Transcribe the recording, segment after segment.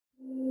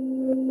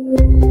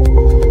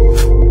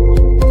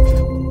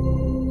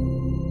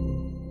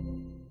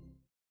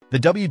The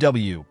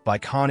WW by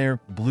Conair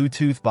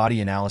Bluetooth Body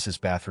Analysis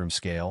Bathroom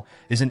Scale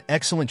is an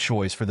excellent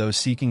choice for those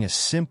seeking a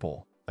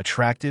simple,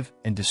 attractive,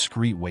 and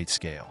discreet weight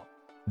scale.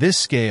 This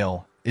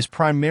scale is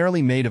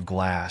primarily made of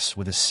glass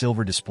with a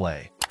silver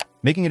display,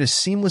 making it a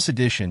seamless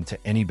addition to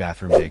any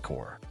bathroom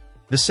decor.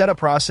 The setup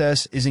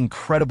process is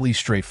incredibly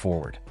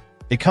straightforward.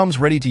 It comes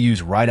ready to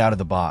use right out of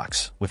the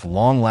box, with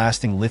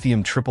long-lasting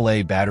lithium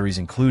AAA batteries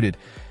included,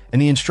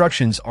 and the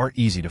instructions are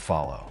easy to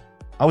follow.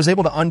 I was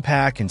able to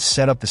unpack and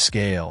set up the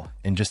scale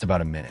in just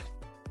about a minute.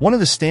 One of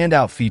the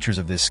standout features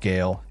of this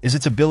scale is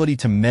its ability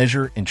to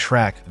measure and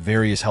track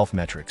various health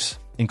metrics,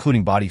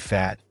 including body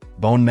fat,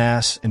 bone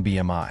mass, and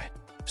BMI.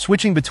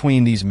 Switching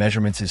between these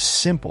measurements is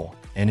simple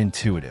and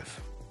intuitive.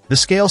 The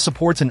scale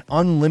supports an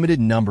unlimited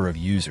number of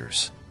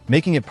users,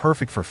 making it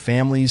perfect for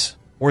families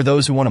or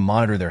those who want to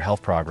monitor their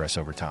health progress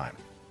over time.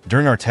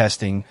 During our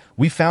testing,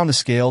 we found the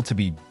scale to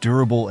be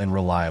durable and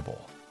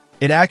reliable.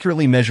 It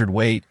accurately measured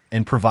weight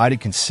and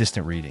provided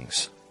consistent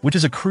readings, which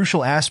is a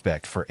crucial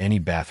aspect for any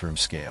bathroom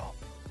scale.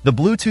 The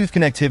Bluetooth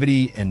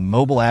connectivity and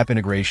mobile app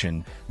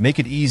integration make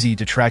it easy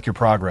to track your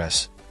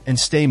progress and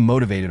stay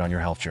motivated on your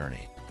health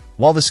journey.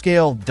 While the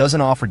scale doesn't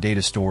offer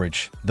data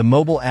storage, the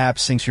mobile app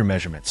syncs your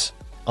measurements,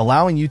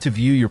 allowing you to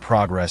view your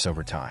progress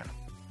over time.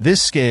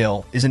 This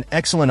scale is an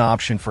excellent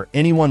option for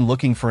anyone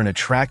looking for an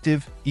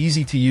attractive,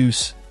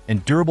 easy-to-use,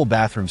 and durable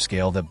bathroom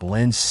scale that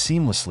blends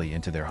seamlessly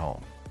into their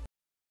home.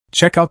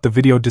 Check out the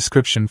video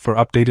description for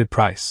updated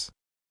price.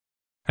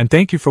 And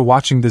thank you for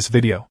watching this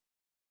video.